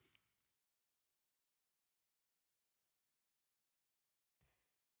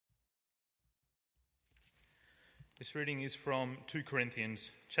This reading is from 2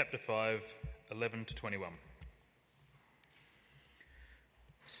 Corinthians chapter 5, 11 to 21.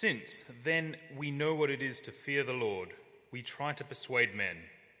 Since then we know what it is to fear the Lord, we try to persuade men.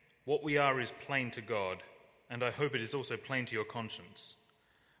 What we are is plain to God, and I hope it is also plain to your conscience.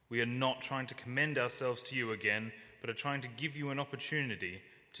 We are not trying to commend ourselves to you again, but are trying to give you an opportunity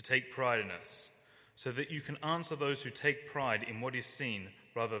to take pride in us, so that you can answer those who take pride in what is seen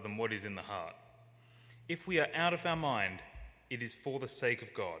rather than what is in the heart. If we are out of our mind, it is for the sake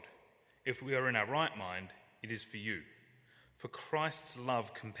of God. If we are in our right mind, it is for you. For Christ's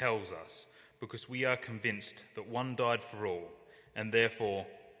love compels us, because we are convinced that one died for all, and therefore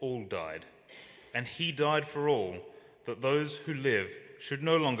all died. And he died for all, that those who live should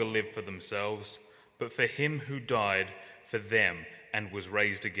no longer live for themselves, but for him who died for them and was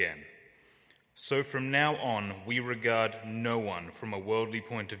raised again. So from now on, we regard no one from a worldly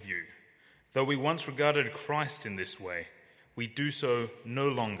point of view. Though we once regarded Christ in this way, we do so no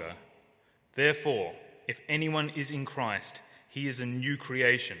longer. Therefore, if anyone is in Christ, he is a new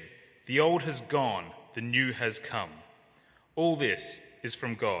creation. The old has gone, the new has come. All this is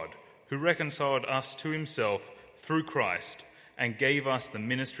from God, who reconciled us to himself through Christ and gave us the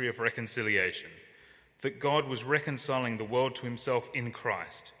ministry of reconciliation, that God was reconciling the world to himself in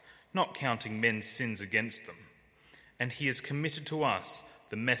Christ, not counting men's sins against them. And he has committed to us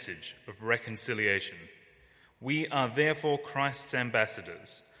the message of reconciliation. We are therefore Christ's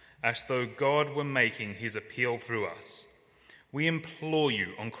ambassadors, as though God were making his appeal through us. We implore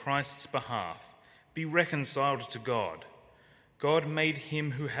you on Christ's behalf, be reconciled to God. God made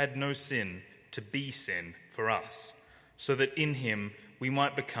him who had no sin to be sin for us, so that in him we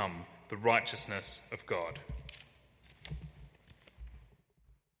might become the righteousness of God.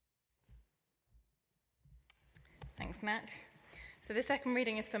 Thanks, Matt. So the second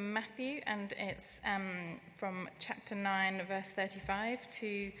reading is from Matthew, and it's from chapter 9, verse 35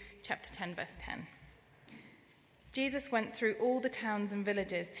 to chapter 10, verse 10. Jesus went through all the towns and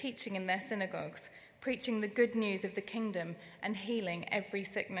villages, teaching in their synagogues, preaching the good news of the kingdom and healing every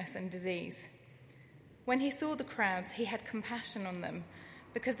sickness and disease. When he saw the crowds, he had compassion on them,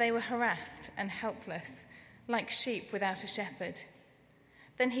 because they were harassed and helpless, like sheep without a shepherd.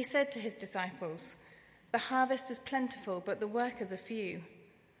 Then he said to his disciples, "The harvest is plentiful, but the workers are few.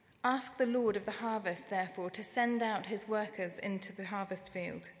 Ask the Lord of the harvest, therefore, to send out his workers into the harvest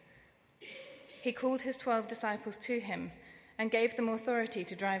field." He called his 12 disciples to him and gave them authority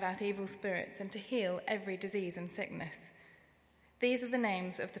to drive out evil spirits and to heal every disease and sickness. These are the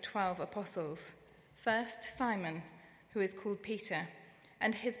names of the 12 apostles. First, Simon, who is called Peter,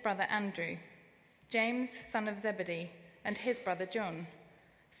 and his brother Andrew, James, son of Zebedee, and his brother John,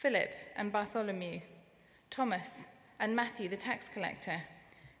 Philip and Bartholomew, Thomas and Matthew the tax collector,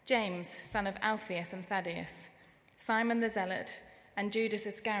 James, son of Alphaeus and Thaddeus, Simon the zealot, and Judas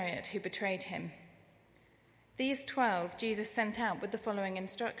Iscariot, who betrayed him. These 12 Jesus sent out with the following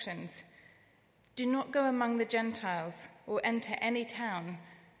instructions: "Do not go among the Gentiles or enter any town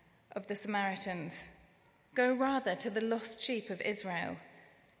of the Samaritans. Go rather to the lost sheep of Israel.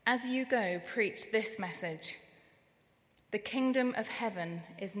 As you go, preach this message: the kingdom of heaven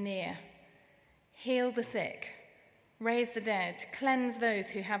is near. Heal the sick, raise the dead, cleanse those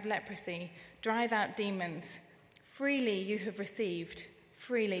who have leprosy, drive out demons. Freely you have received,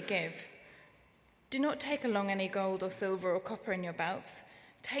 freely give. Do not take along any gold or silver or copper in your belts.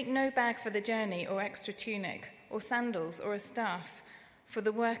 Take no bag for the journey or extra tunic or sandals or a staff, for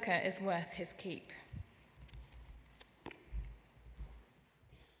the worker is worth his keep."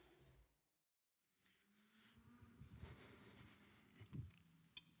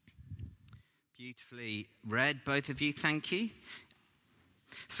 Beautifully read, both of you. Thank you.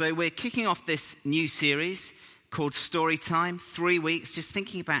 So we're kicking off this new series called Storytime, 3 weeks, just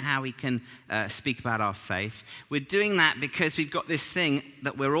thinking about how we can speak about our faith. We're doing that because we've got this thing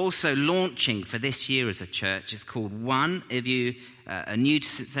that we're also launching for this year as a church. It's called One. If you are new to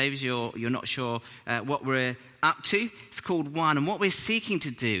St. Saviour's, you're not sure what we're up to, it's called One. And what we're seeking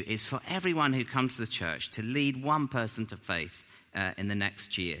to do is for everyone who comes to the church to lead one person to faith in the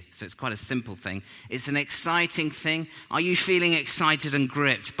next year. So it's quite a simple thing. It's an exciting thing. Are you feeling excited and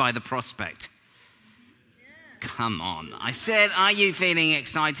gripped by the prospect? Yeah. Come on. I said, are you feeling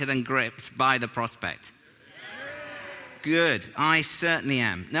excited and gripped by the prospect? Yeah. Good. I certainly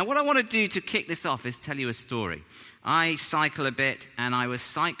am. Now, what I want to do to kick this off is tell you a story. I cycle a bit, and I was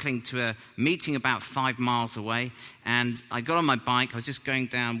cycling to a meeting about 5 miles away, and I got on my bike. I was just going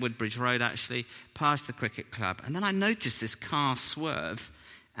down Woodbridge Road, actually, past the cricket club, and then I noticed this car swerve,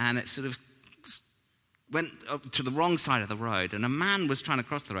 and it sort of went up to the wrong side of the road, and a man was trying to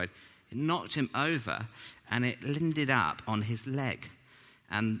cross the road. It knocked him over, and it landed up on his leg.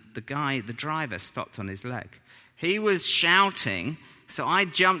 And the driver, stopped on his leg. He was shouting, so I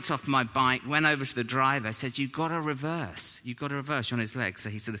jumped off my bike, went over to the driver, said, you've got to reverse. You've got to reverse. You're on his leg. So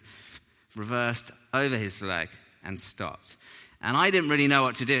he sort of reversed over his leg and stopped. And I didn't really know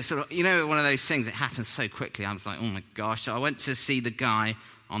what to do. It's sort of, one of those things, it happens so quickly. I was like, oh my gosh. So I went to see the guy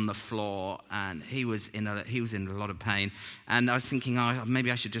on the floor, and he was in a lot of pain. And I was thinking,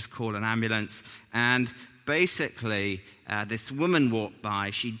 maybe I should just call an ambulance. And basically, this woman walked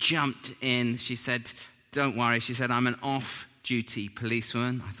by. She jumped in. She said, don't worry. She said, I'm an off-duty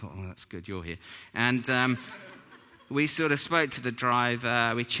policewoman. I thought, that's good, you're here. And we sort of spoke to the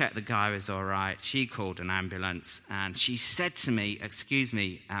driver. We checked the guy was all right. She called an ambulance. And she said to me, excuse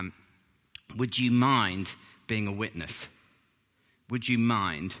me, would you mind being a witness? Would you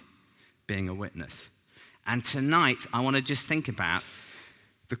mind being a witness? And tonight, I want to just think about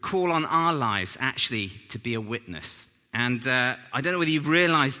the call on our lives actually to be a witness. And I don't know whether you've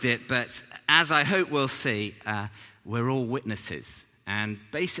realized it, but as I hope we'll see, we're all witnesses. And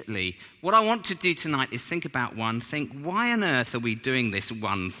basically, what I want to do tonight is think about why on earth are we doing this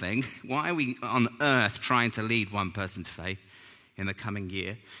one thing? Why are we on earth trying to lead one person to faith in the coming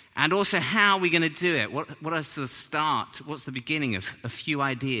year? And also, how are we going to do it? What is the start? What's the beginning of a few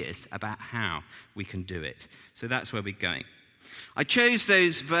ideas about how we can do it? So that's where we're going. I chose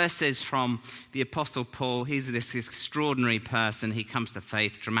those verses from the Apostle Paul. He's this extraordinary person. He comes to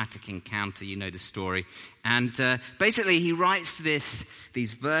faith, dramatic encounter, you know the story. And basically he writes these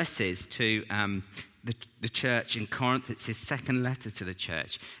verses to the church in Corinth. It's his second letter to the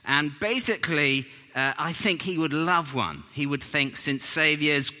church. And basically, I think he would love one. He would think, since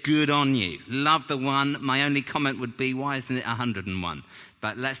Saviour's good on you, love the one. My only comment would be, why isn't it 101?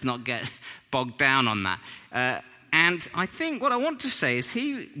 But let's not get bogged down on that. And I think what I want to say is,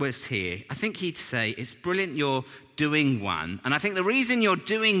 he was here, I think he'd say, it's brilliant you're doing one. And I think the reason you're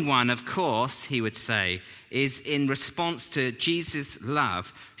doing one, of course, he would say, is in response to Jesus'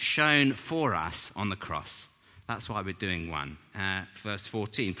 love shown for us on the cross. That's why we're doing one. Verse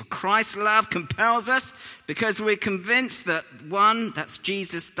 14, for Christ's love compels us because we're convinced that one, that's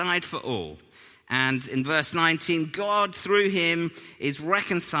Jesus, died for all. And in verse 19, God through him is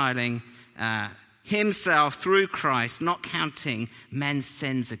reconciling himself through Christ, not counting men's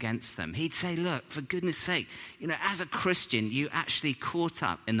sins against them. He'd say, look, for goodness sake, as a Christian, you actually caught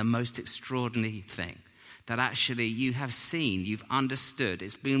up in the most extraordinary thing that actually you have seen, you've understood,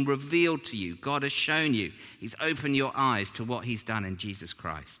 it's been revealed to you. God has shown you. He's opened your eyes to what he's done in Jesus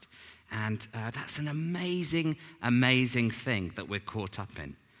Christ. And that's an amazing, amazing thing that we're caught up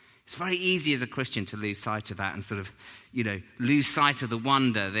in. It's very easy as a Christian to lose sight of that and sort of, lose sight of the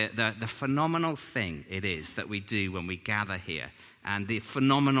wonder, the phenomenal thing it is that we do when we gather here, and the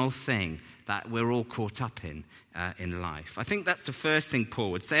phenomenal thing that we're all caught up in life. I think that's the first thing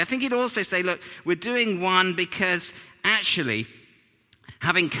Paul would say. I think he'd also say, look, we're doing one because actually,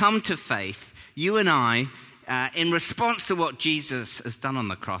 having come to faith, you and I, in response to what Jesus has done on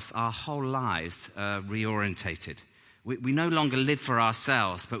the cross, our whole lives are reorientated. We no longer live for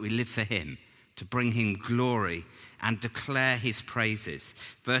ourselves, but we live for him, to bring him glory and declare his praises.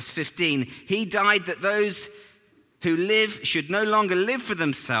 Verse 15, he died that those who live should no longer live for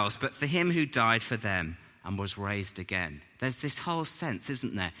themselves, but for him who died for them and was raised again. There's this whole sense,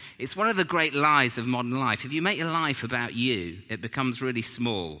 isn't there? It's one of the great lies of modern life. If you make your life about you, it becomes really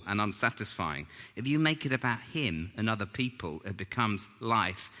small and unsatisfying. If you make it about him and other people, it becomes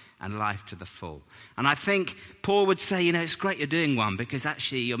life and life to the full. And I think Paul would say, it's great you're doing one because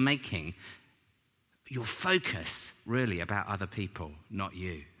actually you're making your focus really about other people, not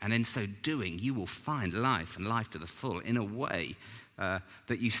you. And in so doing, you will find life and life to the full in a way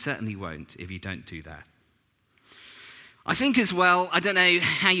that you certainly won't if you don't do that. I think as well, I don't know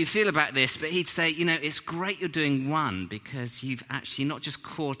how you feel about this, but he'd say, it's great you're doing one because you've actually not just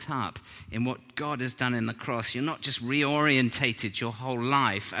caught up in what God has done in the cross. You're not just reorientated your whole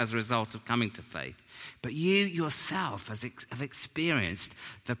life as a result of coming to faith, but you yourself have experienced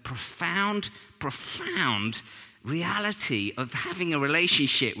the profound reality of having a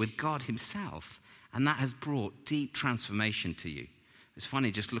relationship with God himself. And that has brought deep transformation to you. It's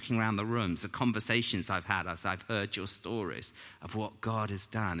funny just looking around the rooms, the conversations I've had as I've heard your stories of what God has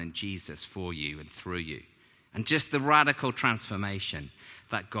done in Jesus for you and through you. And just the radical transformation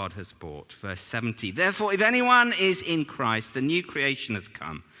that God has brought. Verse 70, therefore, if anyone is in Christ, the new creation has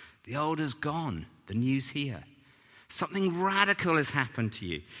come. The old is gone, the new's here. Something radical has happened to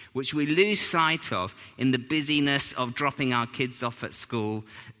you, which we lose sight of in the busyness of dropping our kids off at school,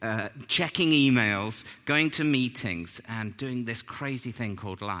 checking emails, going to meetings, and doing this crazy thing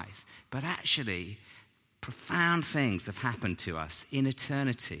called life. But actually, Profound things have happened to us in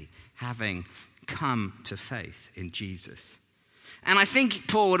eternity, having come to faith in Jesus. And I think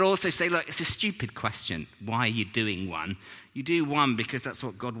Paul would also say, look, it's a stupid question. Why are you doing one? You do one because that's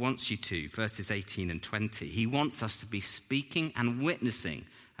what God wants you to. Verses 18 and 20. He wants us to be speaking and witnessing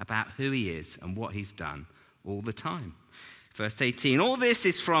about who he is and what he's done all the time. Verse 18, all this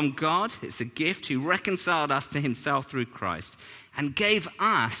is from God. It's a gift who reconciled us to himself through Christ and gave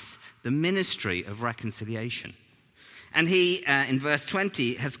us the ministry of reconciliation. And he, in verse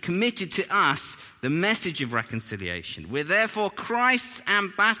 20, has committed to us the message of reconciliation. We're therefore Christ's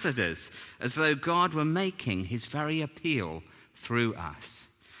ambassadors, as though God were making his very appeal through us.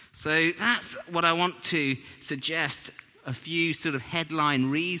 So that's what I want to suggest, a few sort of headline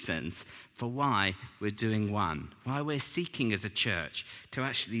reasons for why we're doing one, why we're seeking as a church to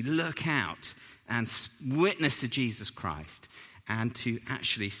actually look out and witness to Jesus Christ and to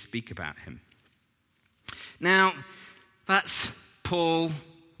actually speak about him. Now, that's Paul.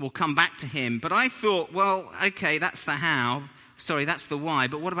 We'll come back to him. But I thought, well, okay, that's the how. Sorry, that's the why.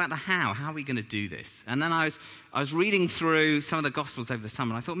 But what about the how? How are we going to do this? And then I was reading through some of the Gospels over the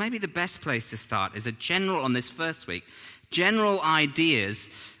summer, and I thought maybe the best place to start is on this first week, general ideas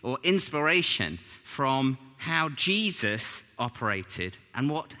or inspiration from how Jesus operated and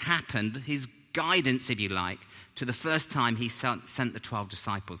what happened, his guidance, if you like, to the first time he sent the 12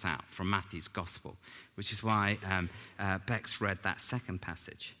 disciples out from Matthew's Gospel, which is why Bex read that second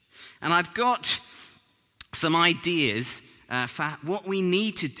passage. And I've got some ideas for what we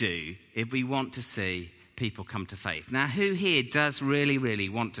need to do if we want to see people come to faith. Now, who here does really, really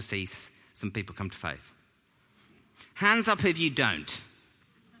want to see some people come to faith? Hands up if you don't.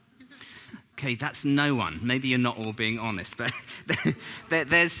 Okay, that's no one. Maybe you're not all being honest, but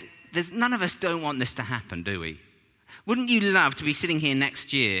there's none of us don't want this to happen, do we? Wouldn't you love to be sitting here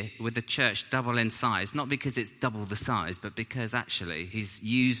next year with the church double in size? Not because it's double the size, but because actually he's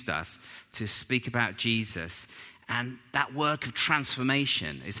used us to speak about Jesus. And that work of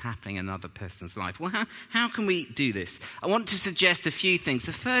transformation is happening in another person's life. Well, how can we do this? I want to suggest a few things.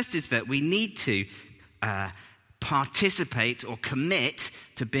 The first is that we need to participate or commit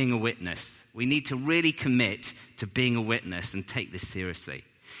to being a witness. We need to really commit to being a witness and take this seriously.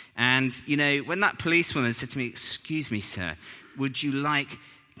 And, you know, when that policewoman said to me, excuse me, sir, would you like,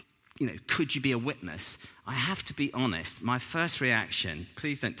 could you be a witness? I have to be honest. My first reaction,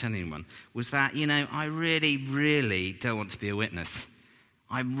 please don't tell anyone, was that, I really, really don't want to be a witness.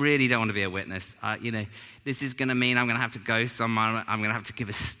 I really don't want to be a witness. This is going to mean I'm going to have to go somewhere. I'm going to have to give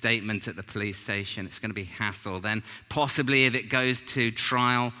a statement at the police station. It's going to be hassle. Then possibly if it goes to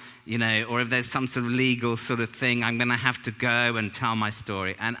trial, or if there's some sort of legal sort of thing, I'm going to have to go and tell my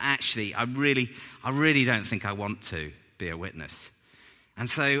story. And actually, I really don't think I want to be a witness. And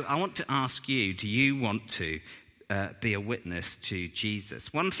so I want to ask you, do you want to be a witness to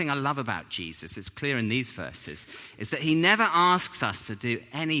Jesus? One thing I love about Jesus, it's clear in these verses, is that he never asks us to do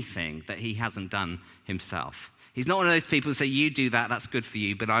anything that he hasn't done himself. He's not one of those people who say, you do that, that's good for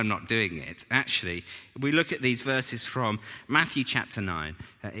you, but I'm not doing it. Actually, if we look at these verses from Matthew chapter 9,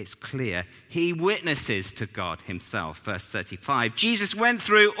 it's clear. He witnesses to God himself. Verse 35, Jesus went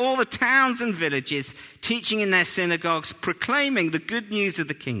through all the towns and villages, teaching in their synagogues, proclaiming the good news of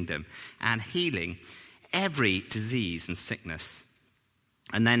the kingdom and healing every disease and sickness.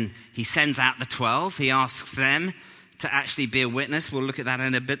 And then he sends out the 12. He asks them to actually be a witness. We'll look at that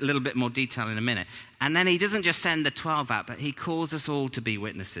in a little bit more detail in a minute. And then he doesn't just send the 12 out, but he calls us all to be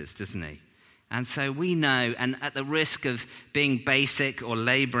witnesses, doesn't he? And so we know, and at the risk of being basic or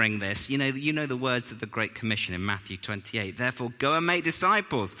laboring this, you know the words of the Great Commission in Matthew 28. Therefore, go and make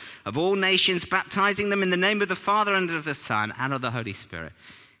disciples of all nations, baptizing them in the name of the Father and of the Son and of the Holy Spirit,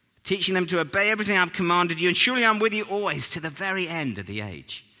 teaching them to obey everything I've commanded you, and surely I'm with you always to the very end of the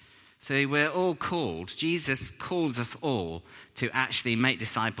age. So we're all called. Jesus calls us all to actually make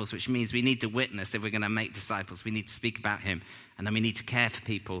disciples, which means we need to witness. If we're going to make disciples, we need to speak about him, and then we need to care for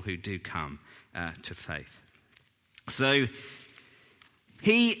people who do come to faith. So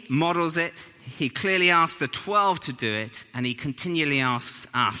he models it. He clearly asks the 12 to do it, and he continually asks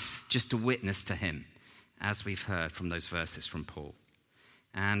us just to witness to him, as we've heard from those verses from Paul.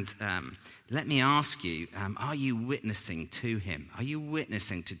 And let me ask you, are you witnessing to him? Are you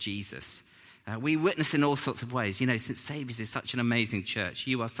witnessing to Jesus? We witness in all sorts of ways. Since Saviour is such an amazing church,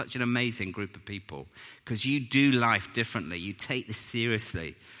 you are such an amazing group of people because you do life differently. You take this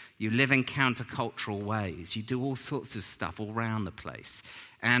seriously. You live in countercultural ways. You do all sorts of stuff all around the place.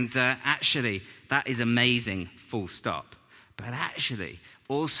 And actually, that is amazing, full stop. But actually,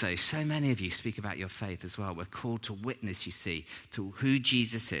 also, so many of you speak about your faith as well. We're called to witness, you see, to who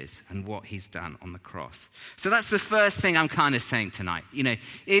Jesus is and what he's done on the cross. So that's the first thing I'm kind of saying tonight. You know,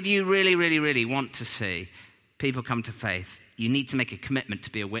 if you really, really, really want to see people come to faith, you need to make a commitment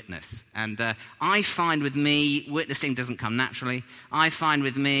to be a witness. And I find with me, witnessing doesn't come naturally. I find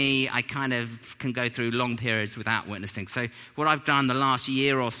with me, I kind of can go through long periods without witnessing. So what I've done the last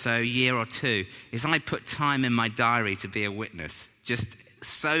year or so, year or two, is I put time in my diary to be a witness, just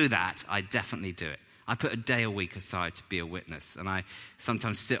so that I definitely do it. I put a day a week aside to be a witness. And I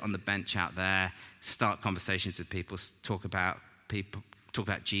sometimes sit on the bench out there, start conversations with people, talk about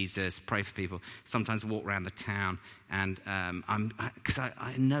Jesus, pray for people, sometimes walk around the town, and because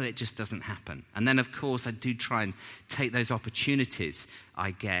I know it just doesn't happen. And then, of course, I do try and take those opportunities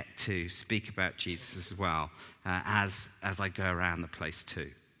I get to speak about Jesus as well, as I go around the place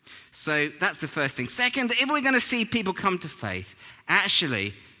too. So that's the first thing. Second, if we're going to see people come to faith,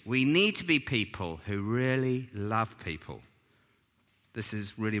 actually, we need to be people who really love people. This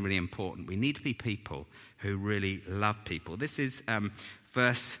is really, really important. We need to be people who really love people. This is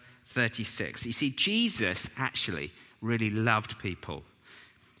verse 36. You see, Jesus actually really loved people.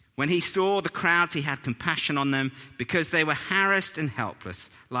 When he saw the crowds, he had compassion on them because they were harassed and helpless,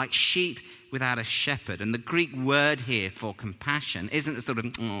 like sheep without a shepherd. And the Greek word here for compassion isn't a sort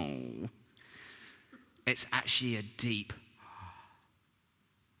of, oh. It's actually a deep,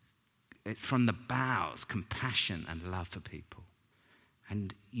 it's from the bowels, compassion and love for people.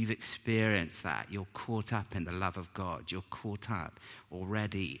 And you've experienced that. You're caught up in the love of God. You're caught up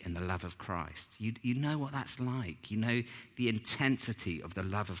already in the love of Christ. You know what that's like. You know the intensity of the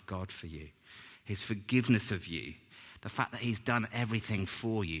love of God for you, his forgiveness of you, the fact that he's done everything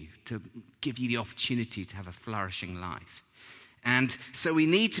for you to give you the opportunity to have a flourishing life. And so we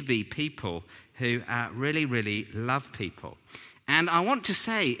need to be people who really, really love people. And I want to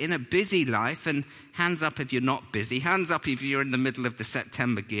say, in a busy life, and hands up if you're not busy, hands up if you're in the middle of the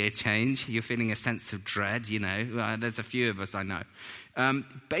September gear change, you're feeling a sense of dread, you know, there's a few of us I know.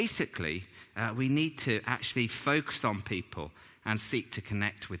 Basically, we need to actually focus on people and seek to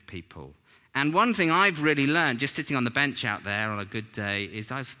connect with people. And one thing I've really learned, just sitting on the bench out there on a good day,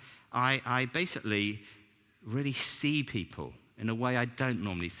 is I basically really see people in a way I don't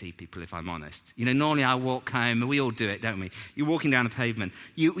normally see people, if I'm honest. You know, normally I walk home, and we all do it, don't we? You're walking down the pavement.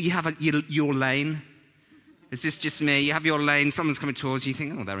 You have your lane. Is this just me? You have your lane, someone's coming towards you, you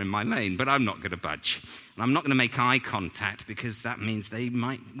think, oh, they're in my lane, but I'm not going to budge. And I'm not going to make eye contact because that means they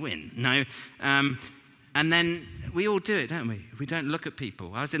might win. No. And then we all do it, don't we? We don't look at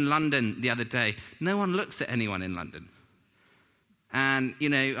people. I was in London the other day. No one looks at anyone in London. And, you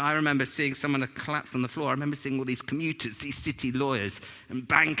know, I remember seeing someone collapse on the floor. I remember seeing all these commuters, these city lawyers and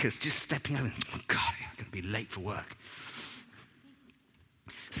bankers just stepping over. Oh, God, I'm going to be late for work.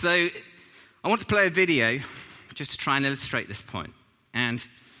 So I want to play a video just to try and illustrate this point. And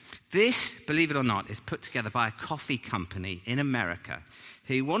this, believe it or not, is put together by a coffee company in America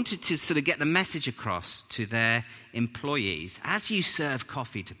who wanted to sort of get the message across to their employees. As you serve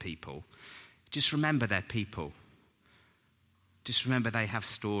coffee to people, just remember they're people. Just remember they have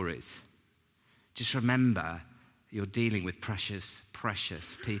stories. Just remember you're dealing with precious,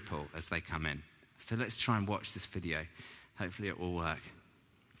 precious people as they come in. So let's try and watch this video. Hopefully it will work.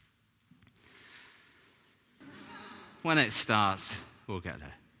 When it starts, we'll get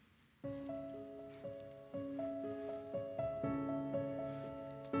there.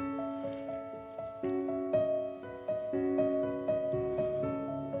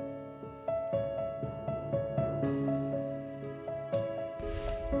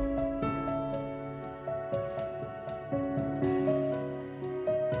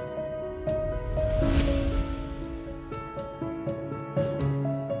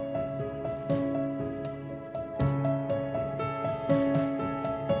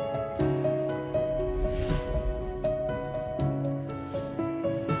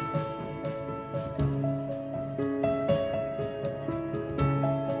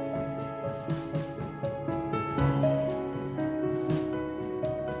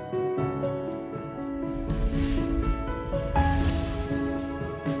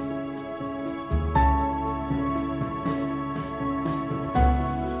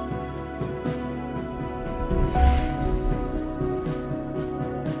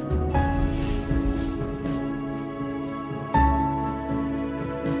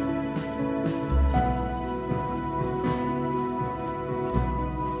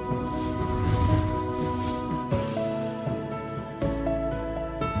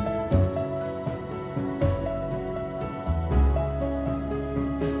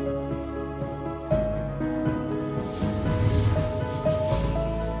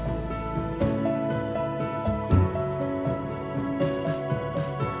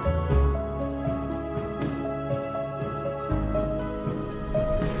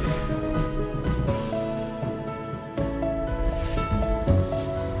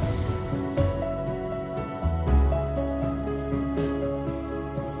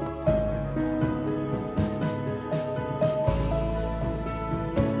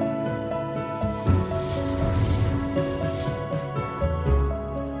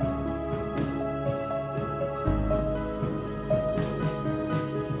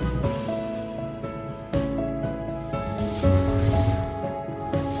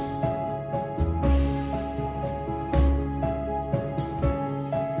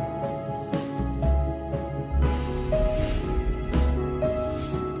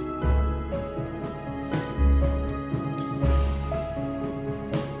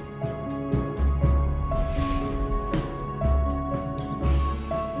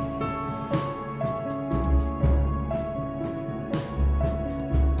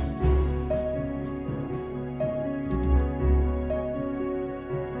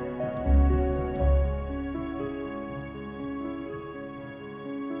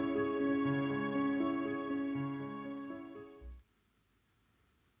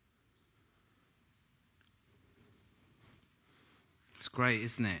 It's great,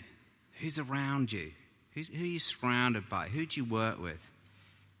 isn't it? Who's around you? Who are you surrounded by? Who do you work with?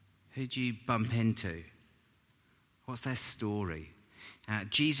 Who do you bump into? What's their story?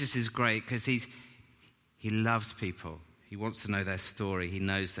 Jesus is great because he loves people. He wants to know their story. He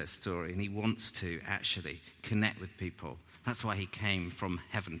knows their story. And he wants to actually connect with people. That's why he came from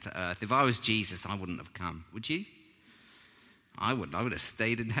heaven to earth. If I was Jesus, I wouldn't have come. Would you? I wouldn't. I would have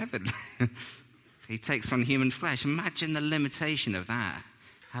stayed in heaven. He takes on human flesh. Imagine the limitation of that,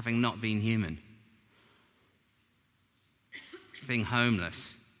 having not been human. Being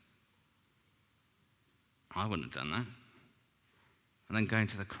homeless. I wouldn't have done that. And then going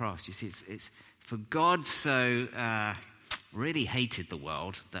to the cross. You see, it's for God so really hated the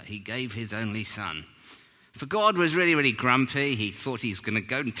world that he gave his only son. For God was really, really grumpy. He thought he's going to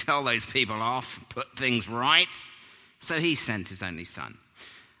go and tell those people off, put things right. So he sent his only son.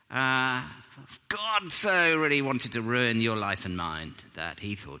 God so really wanted to ruin your life and mine that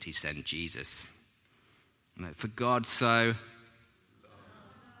he thought he'd send Jesus. For God so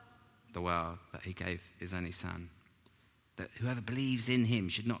the world that he gave his only son, that whoever believes in him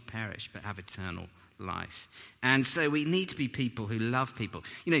should not perish but have eternal life. And so we need to be people who love people.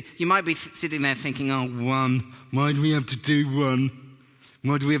 You know, you might be sitting there thinking, oh, one, why do we have to do one?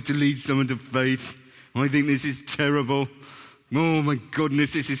 Why do we have to lead someone to faith? I think this is terrible. Oh my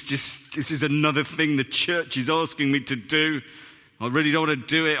goodness, this is another thing the church is asking me to do. I really don't want to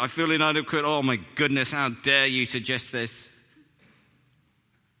do it. I feel inadequate. Oh my goodness, how dare you suggest this?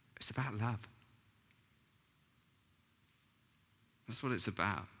 It's about love. That's what it's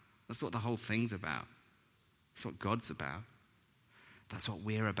about. That's what the whole thing's about. That's what God's about. That's what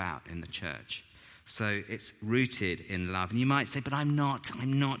we're about in the church. So it's rooted in love. And you might say, but I'm not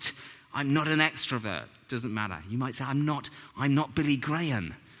an extrovert. Doesn't matter. You might say, I'm not Billy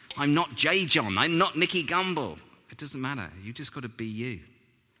Graham. I'm not J. John. I'm not Nicky Gumbel. It doesn't matter. You just got to be you.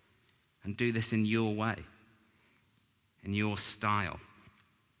 And do this in your way. In your style.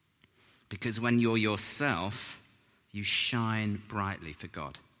 Because when you're yourself, you shine brightly for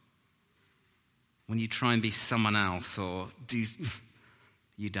God. When you try and be someone else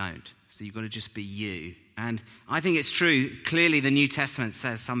you don't. So you've got to just be you. And I think it's true. Clearly, the New Testament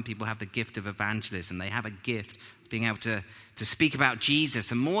says some people have the gift of evangelism. They have a gift of being able to speak about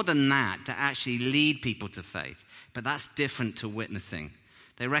Jesus. And more than that, to actually lead people to faith. But that's different to witnessing.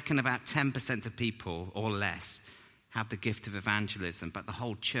 They reckon about 10% of people or less have the gift of evangelism. But the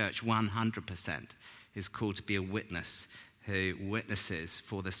whole church, 100%, is called to be a witness who witnesses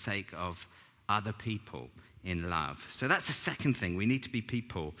for the sake of other people in love. So that's the second thing. We need to be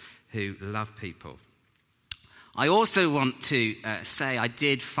people who love people. I also want to say I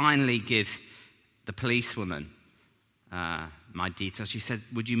did finally give the policewoman my details. She said,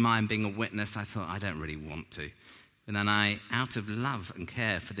 would you mind being a witness? I thought, I don't really want to. And then out of love and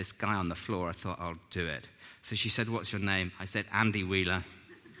care for this guy on the floor, I thought, I'll do it. So she said, what's your name? I said, Andy Wheeler.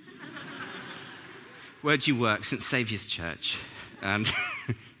 Where do you work? St. Saviour's Church. And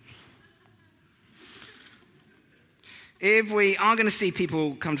if we are going to see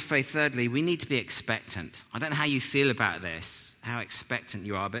people come to faith, thirdly, we need to be expectant. I don't know how you feel about this, how expectant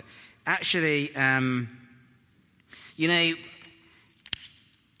you are, but actually,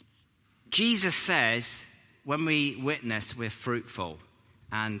 Jesus says when we witness, we're fruitful,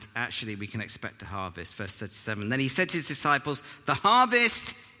 and actually we can expect a harvest. Verse 37. Then he said to his disciples, the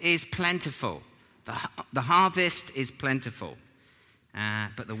harvest is plentiful. The harvest is plentiful,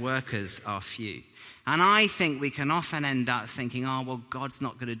 but the workers are few. And I think we can often end up thinking, oh, well, God's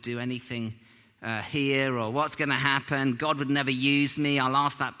not going to do anything here, or what's going to happen? God would never use me. I'll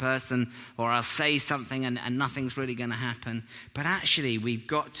ask that person, or I'll say something and nothing's really going to happen. But actually, we've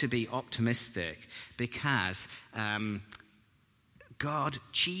got to be optimistic because God,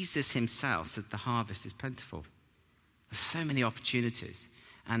 Jesus himself said the harvest is plentiful. There's so many opportunities.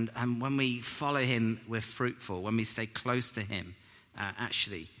 And when we follow him, we're fruitful. When we stay close to him,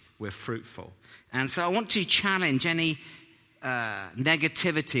 actually, we're fruitful. And so I want to challenge any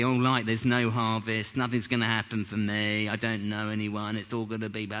negativity. Oh, right, there's no harvest. Nothing's going to happen for me. I don't know anyone. It's all going to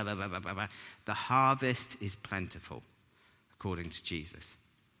be blah, blah, blah, blah, blah. The harvest is plentiful, according to Jesus.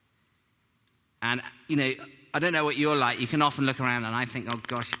 And, I don't know what you're like. You can often look around and I think, oh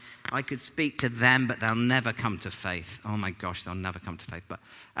gosh, I could speak to them, but they'll never come to faith. Oh my gosh, they'll never come to faith. But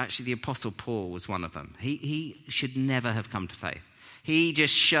actually the Apostle Paul was one of them. He should never have come to faith. He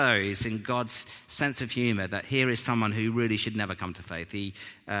just shows in God's sense of humor that here is someone who really should never come to faith. The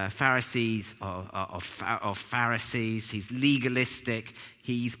Pharisees are Pharisees. He's legalistic.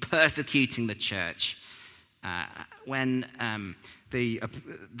 He's persecuting the church. When the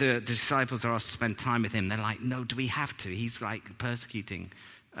disciples are asked to spend time with him, they're like, no, do we have to? He's like persecuting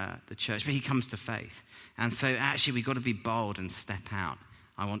the church, but he comes to faith. And so actually we've got to be bold and step out.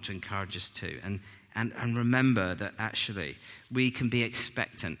 I want to encourage us to. And remember that actually we can be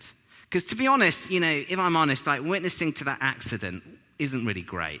expectant. Because to be honest, if I'm honest, like witnessing to that accident isn't really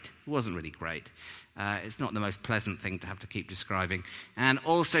great. It wasn't really great. It's not the most pleasant thing to have to keep describing. And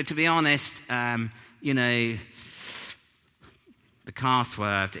also, to be honest, the car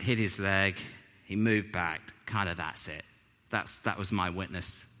swerved, it hit his leg, he moved back, kind of that's it. That was my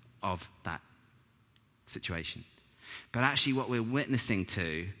witness of that situation. But actually what we're witnessing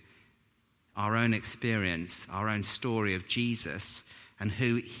to, our own experience, our own story of Jesus and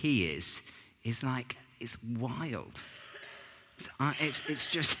who he is like, it's wild. It's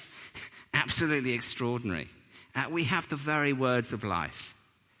just absolutely extraordinary. We have the very words of life.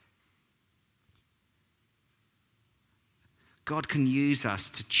 God can use us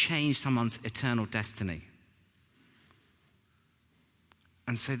to change someone's eternal destiny.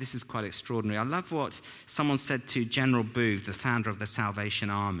 And so this is quite extraordinary. I love what someone said to General Booth, the founder of the Salvation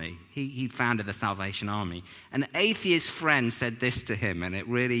Army. He founded the Salvation Army. An atheist friend said this to him, and it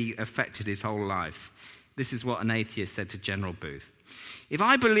really affected his whole life. This is what an atheist said to General Booth. If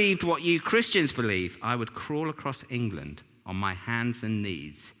I believed what you Christians believe, I would crawl across England on my hands and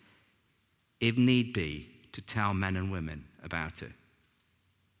knees, if need be, to tell men and women about it.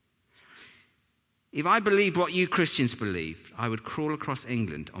 If I believed what you Christians believe, I would crawl across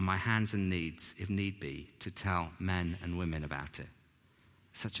England on my hands and knees, if need be, to tell men and women about it.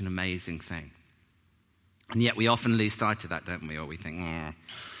 Such an amazing thing. And yet we often lose sight of that, don't we? Or we think,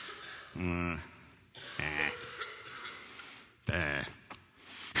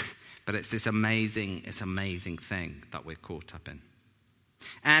 But it's this amazing thing that we're caught up in.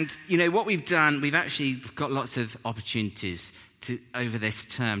 And, what we've done, we've actually got lots of opportunities over this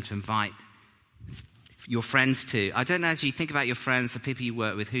term to invite your friends to. I don't know, as you think about your friends, the people you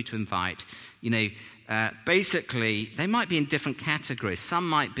work with, who to invite, basically, they might be in different categories. Some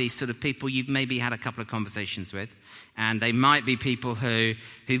might be sort of people you've maybe had a couple of conversations with, and they might be people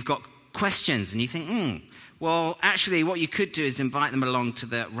who've got questions, and you think, well, actually, what you could do is invite them along to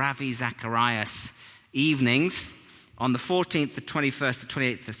the Ravi Zacharias evenings on the 14th, the 21st, the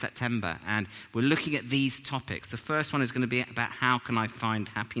 28th of September, and we're looking at these topics. The first one is going to be about how can I find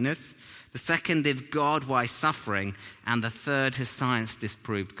happiness? The second is God, why suffering? And the third, has science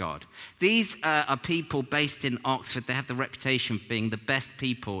disproved God? These are people based in Oxford. They have the reputation for being the best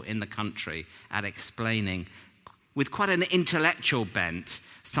people in the country at explaining, with quite an intellectual bent,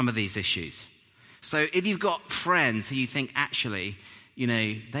 some of these issues. So if you've got friends who you think actually,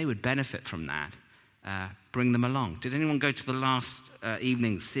 they would benefit from that, bring them along. Did anyone go to the last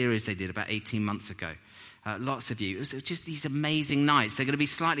evening series they did about 18 months ago? Lots of you. It was just these amazing nights. They're going to be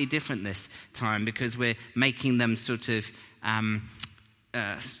slightly different this time because we're making them sort of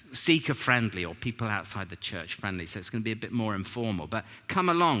seeker-friendly or people outside the church friendly. So it's going to be a bit more informal. But come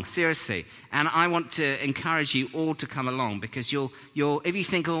along, seriously. And I want to encourage you all to come along because you'll if you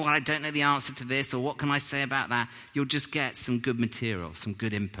think, I don't know the answer to this or what can I say about that, you'll just get some good material, some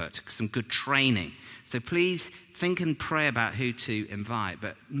good input, some good training. So please think and pray about who to invite,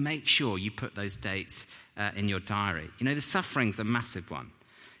 but make sure you put those dates in your diary. The suffering's a massive one.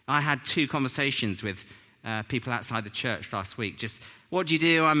 I had 2 conversations with people outside the church last week. Just, what do you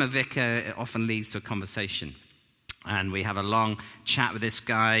do? I'm a vicar. It often leads to a conversation. And we have a long chat with this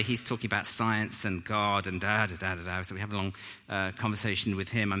guy. He's talking about science and God and da-da-da-da-da. So we have a long conversation with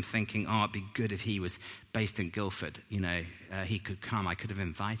him. I'm thinking, it'd be good if he was based in Guildford. He could come. I could have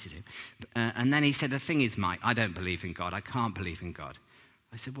invited him. And then he said, the thing is, Mike, I don't believe in God. I can't believe in God.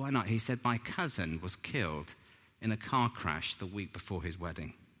 I said, why not? He said, my cousin was killed in a car crash the week before his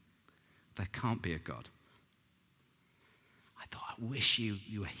wedding. There can't be a God. I thought, I wish you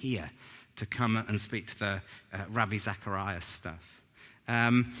were here to come and speak to the Ravi Zacharias stuff.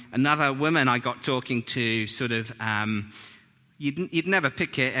 Another woman I got talking to sort of, you'd never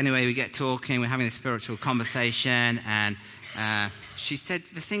pick it. Anyway, we get talking, we're having a spiritual conversation, and she said,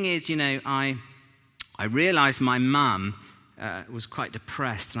 the thing is, I realized my mum was quite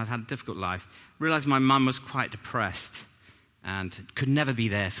depressed, and I've had a difficult life. Realized my mum was quite depressed and could never be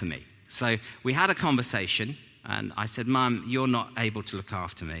there for me. So we had a conversation, and I said, Mum, you're not able to look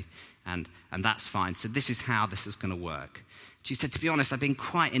after me, and that's fine. So this is how this is going to work. She said, to be honest, I've been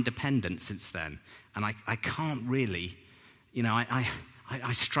quite independent since then, and I can't really,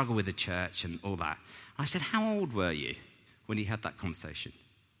 I struggle with the church and all that. I said, how old were you when you had that conversation?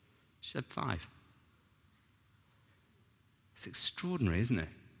 She said, 5. It's extraordinary, isn't it?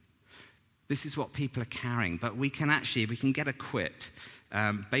 This is what people are carrying. But we can actually, if we can get equipped,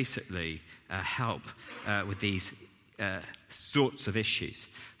 help with these sorts of issues.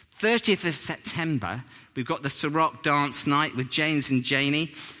 30th of September, we've got the Sorok dance night with James and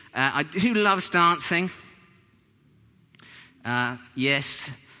Janie. Who loves dancing?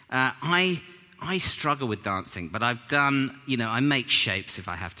 Yes. I struggle with dancing, but I've done, I make shapes if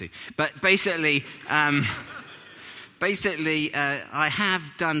I have to. But basically, I have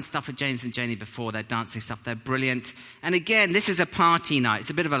done stuff with James and Janie before. They're dancing stuff. They're brilliant. And again, this is a party night.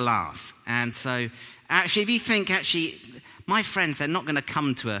 It's a bit of a laugh. And so, actually, if you think, my friends, they're not going to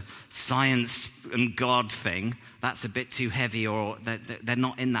come to a science and God thing. That's a bit too heavy, or they're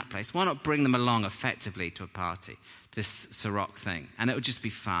not in that place. Why not bring them along effectively to a party, this Sorok thing? And it would just be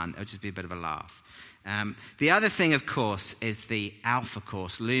fun. It would just be a bit of a laugh. The other thing, of course, is the Alpha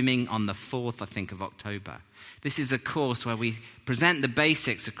course, looming on the 4th, I think, of October. This is a course where we present the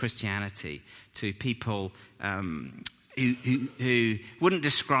basics of Christianity to people who wouldn't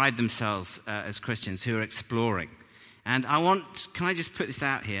describe themselves as Christians, who are exploring. And can I just put this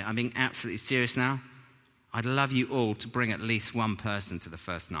out here? I'm being absolutely serious now. I'd love you all to bring at least one person to the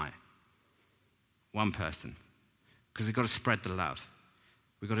first night. One person. Because we've got to spread the love.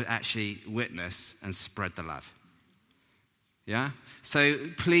 We've got to actually witness and spread the love. Yeah? So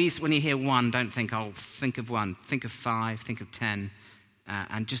please, when you hear one, don't think, think of one. Think of 5, think of 10.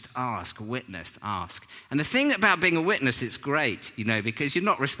 And just ask, witness, ask. And the thing about being a witness, it's great, because you're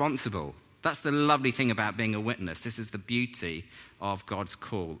not responsible. That's the lovely thing about being a witness. This is the beauty of God's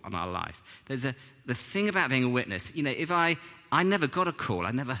call on our life. The thing about being a witness, if I never got a call,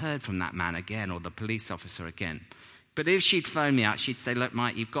 I never heard from that man again or the police officer again. But if she'd phone me out, she'd say, look,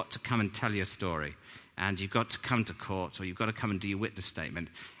 Mike, you've got to come and tell your story. And you've got to come to court, or you've got to come and do your witness statement.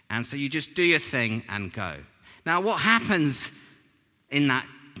 And so you just do your thing and go. Now, what happens to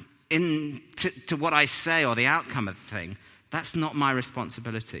what I say or the outcome of the thing, that's not my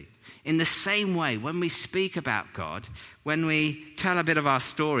responsibility. In the same way, when we speak about God, when we tell a bit of our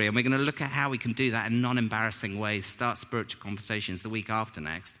story, and we're going to look at how we can do that in non-embarrassing ways, start spiritual conversations the week after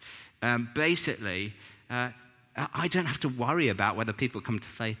next, I don't have to worry about whether people come to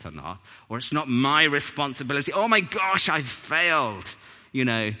faith or not, or it's not my responsibility. Oh my gosh, I failed.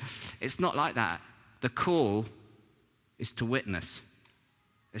 It's not like that. The call is to witness.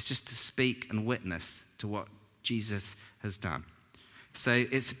 It's just to speak and witness to what Jesus has done. So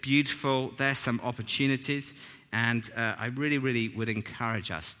it's beautiful. There's some opportunities, and I really, really would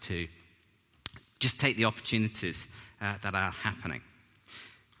encourage us to just take the opportunities that are happening.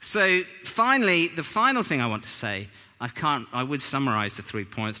 So finally, the final thing I want to say, I would summarize the 3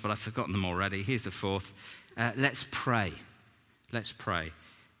 points, but I've forgotten them already. Here's the 4th. Let's pray. Let's pray.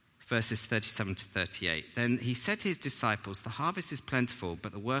 Verses 37 to 38. Then he said to his disciples, the harvest is plentiful,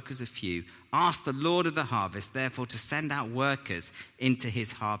 but the workers are few. Ask the Lord of the harvest, therefore, to send out workers into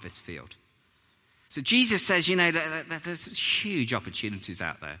his harvest field. So Jesus says, there's huge opportunities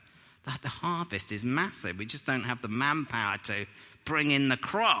out there. The harvest is massive. We just don't have the manpower to bring in the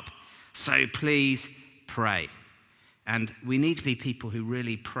crop. So please pray. And we need to be people who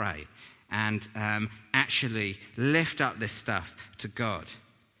really pray and actually lift up this stuff to God.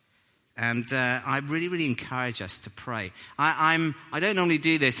 And I really, really encourage us to pray. I don't normally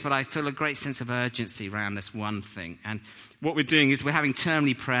do this, but I feel a great sense of urgency around this one thing. And what we're doing is we're having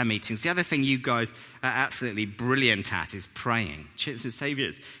termly prayer meetings. The other thing you guys are absolutely brilliant at is praying. Church of Saviour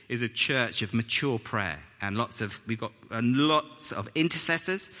is a church of mature prayer. And we've got lots of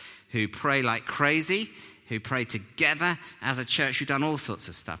intercessors who pray like crazy, who pray together as a church. We've done all sorts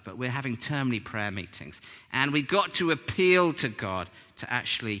of stuff, but we're having termly prayer meetings. And we've got to appeal to God to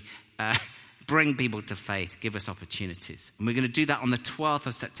actually bring people to faith, give us opportunities. And we're going to do that on the 12th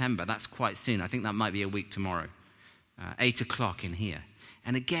of September. That's quite soon. I think that might be a week tomorrow. 8 o'clock in here.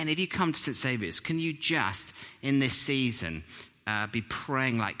 And again, if you come to St. Saviour's, can you just, in this season, be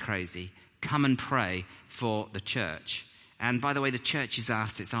praying like crazy? Come and pray for the church. And by the way, the church is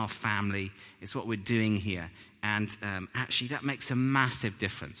us. It's our family. It's what we're doing here. And actually, that makes a massive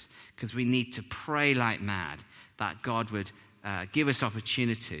difference, because we need to pray like mad that God would give us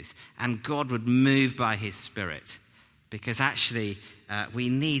opportunities, and God would move by his Spirit, because actually we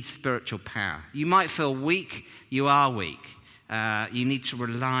need spiritual power. You might feel weak. You are weak. You need to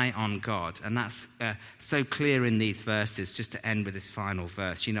rely on God, and that's so clear in these verses. Just to end with this final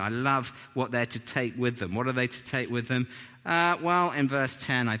verse, I love what they're to take with them. What are they to take with them? Well, in verse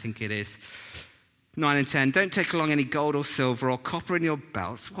 10, I think it is 9 and 10. Don't take along any gold or silver or copper in your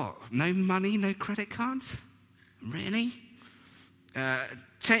belts. What? No money, no credit cards? Really?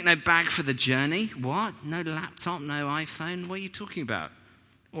 Take no bag for the journey. What? No laptop, no iPhone? What are you talking about?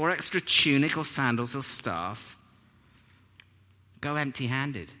 or extra tunic or sandals or staff. Go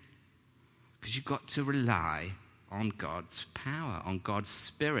empty-handed, because you've got to rely on God's power, on God's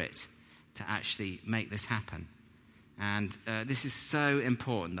Spirit to actually make this happen. And this is so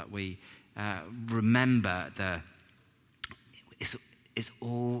important that we remember it's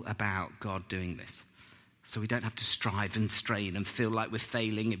all about God doing this. So we don't have to strive and strain and feel like we're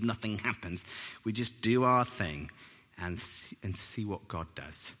failing if nothing happens. We just do our thing and see what God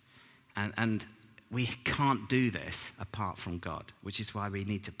does. And we can't do this apart from God, which is why we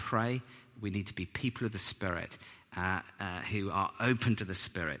need to pray. We need to be people of the Spirit who are open to the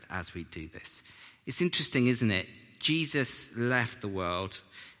Spirit as we do this. It's interesting, isn't it? Jesus left the world,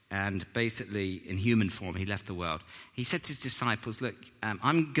 and basically in human form, he left the world. He said to his disciples, look,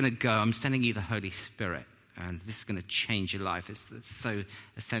 I'm going to go. I'm sending you the Holy Spirit, and this is going to change your life. It's so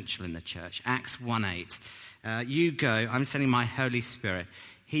essential in the church. Acts 1:8. You go. I'm sending my Holy Spirit.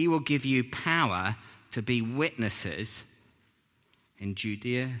 He will give you power to be witnesses in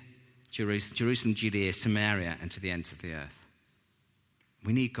Judea, Jerusalem, Judea, Samaria, and to the ends of the earth.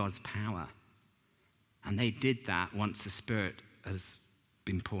 We need God's power. And they did that once the Spirit has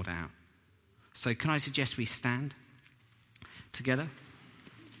been poured out. So can I suggest we stand together?